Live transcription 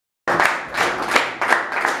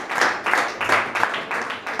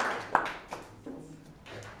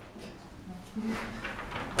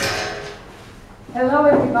Hello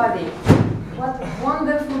everybody. What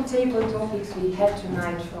wonderful table topics we had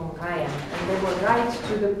tonight from Ryan, and they were right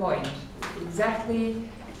to the point, exactly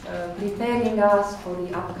preparing us for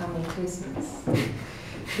the upcoming Christmas.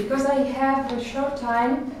 Because I have a short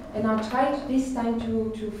time, and I'll try this time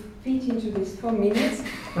to fit into this 4 minutes,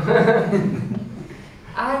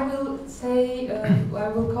 I will say, I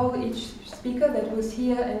will call each speaker that was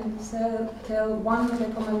here and tell one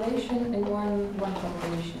recommendation and one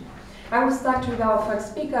commendation. I will start with our first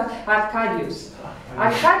speaker, Arkadiusz.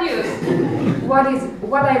 Arkadiusz,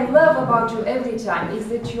 what I love about you every time is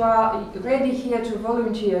that you are ready here to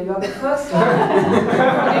volunteer. You are the first one for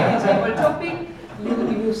every table topic.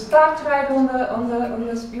 You start right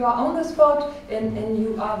you are on the spot, and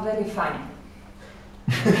you are very funny.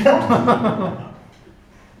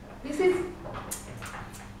 This is.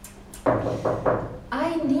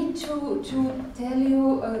 I need to tell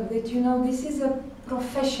you that this is a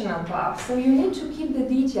professional club, so you need to keep the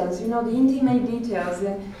details, the intimate details,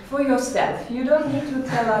 for yourself. You don't need to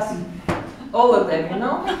tell us all of them,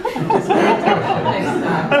 Just pay attention next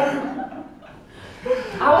time.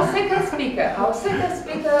 Our second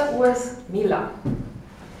speaker was Mila.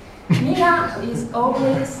 Mila is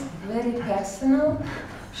always very personal.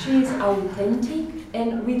 She is authentic,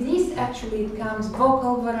 and with this actually it comes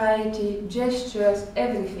vocal variety, gestures,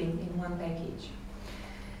 everything in one package.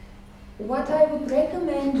 What I would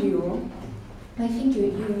recommend you, I think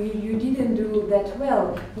you didn't do that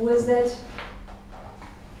well, was that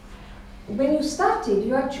when you started,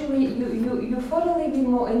 you actually, you thought a little bit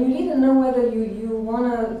more, and you didn't know whether you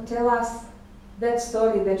want to tell us that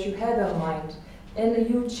story that you had in mind. And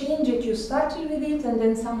you change it, you started with it, and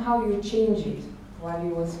then somehow you change it while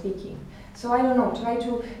you were speaking. So I don't know, try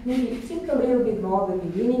to maybe think a little bit more at the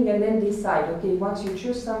beginning and then decide, okay, once you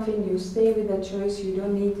choose something, you stay with that choice, you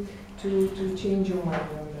don't need to change your mind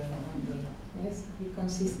on the yes, be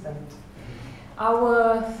consistent.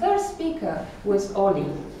 Our third speaker was Oli.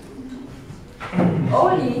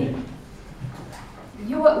 Oli,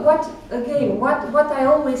 what I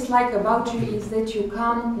always like about you is that you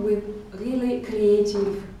come with really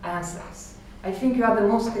creative answers. I think you are the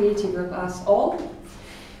most creative of us all,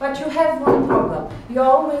 but you have one problem. You're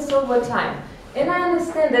always over time. And I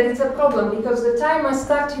understand that it's a problem because the timer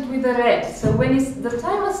started with the red. So when the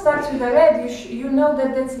timer starts with the red, you know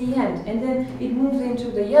that that's the end. And then it moves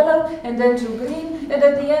into the yellow, and then to green, and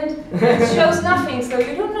at the end it shows nothing. So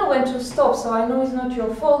you don't know when to stop. So I know it's not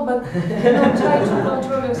your fault, but try to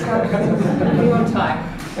control yourself in your time.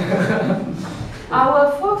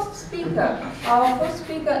 Our fourth speaker,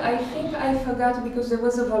 I think I forgot because there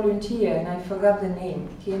was a volunteer and I forgot the name.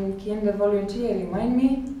 Can the volunteer remind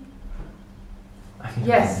me?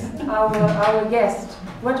 Yes, our guest.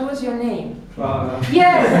 What was your name? Clara.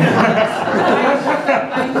 Yes!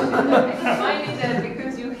 I should have reminded that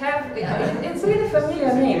because you have, it's a really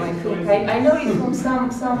familiar name, I think. I know it from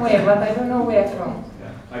somewhere, but I don't know where from.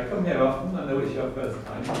 Yeah. I come here often, I know it's your first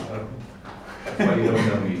time, so that's why you don't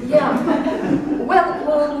know me. Yeah.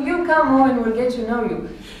 Well, you come more and we'll get to know you.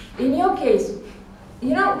 In your case,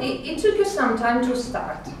 it took you some time to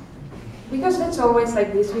start. Because that's always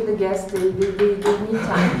like this with the guests, they need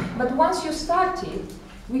time. But once you started,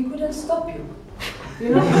 we couldn't stop you.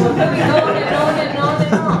 We were going on and on and on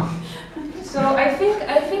and on. So I think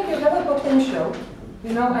you have a potential. I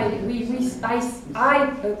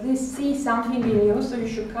at least see something in you, so you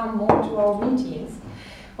should come more to our meetings.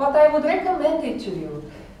 What I would recommend it to you,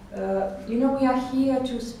 we are here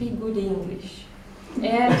to speak good English.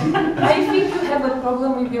 And I think you have a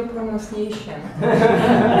problem with your pronunciation.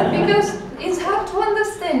 Because it's hard to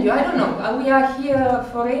understand you. I don't know. We are here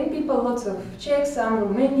foreign people, lots of Czechs, some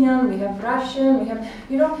Romanian, we have Russian, we have,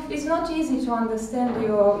 it's not easy to understand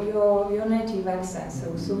your native accent.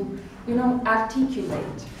 So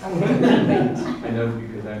articulate. I know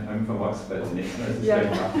because I'm from Oxford and it's very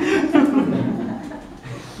hard.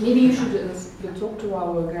 Maybe you should talk to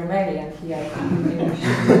our grammarian here.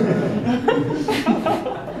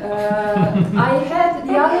 I had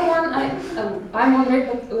the other one. I'm on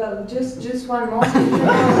record. Well, just one more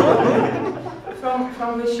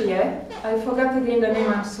from Russia. I forgot again the name.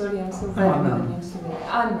 I'm sorry. I'm so bad with the names today.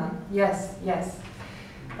 Anna. Yes.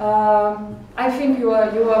 I think you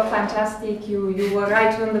are fantastic. You were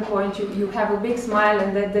right on the point. You have a big smile,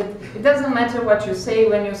 and that it doesn't matter what you say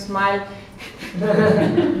when you smile.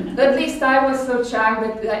 At least I was so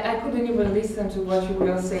charmed that I couldn't even listen to what you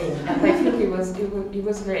were saying. I think it was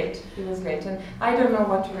great. It was great, and I don't know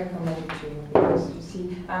what to recommend to you because you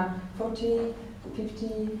see, 40, 50,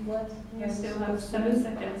 what? You still have 7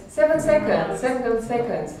 seconds. 7 seconds. 7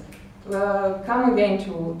 seconds. Come again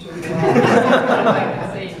to I can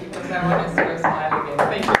say because I want to see your smile.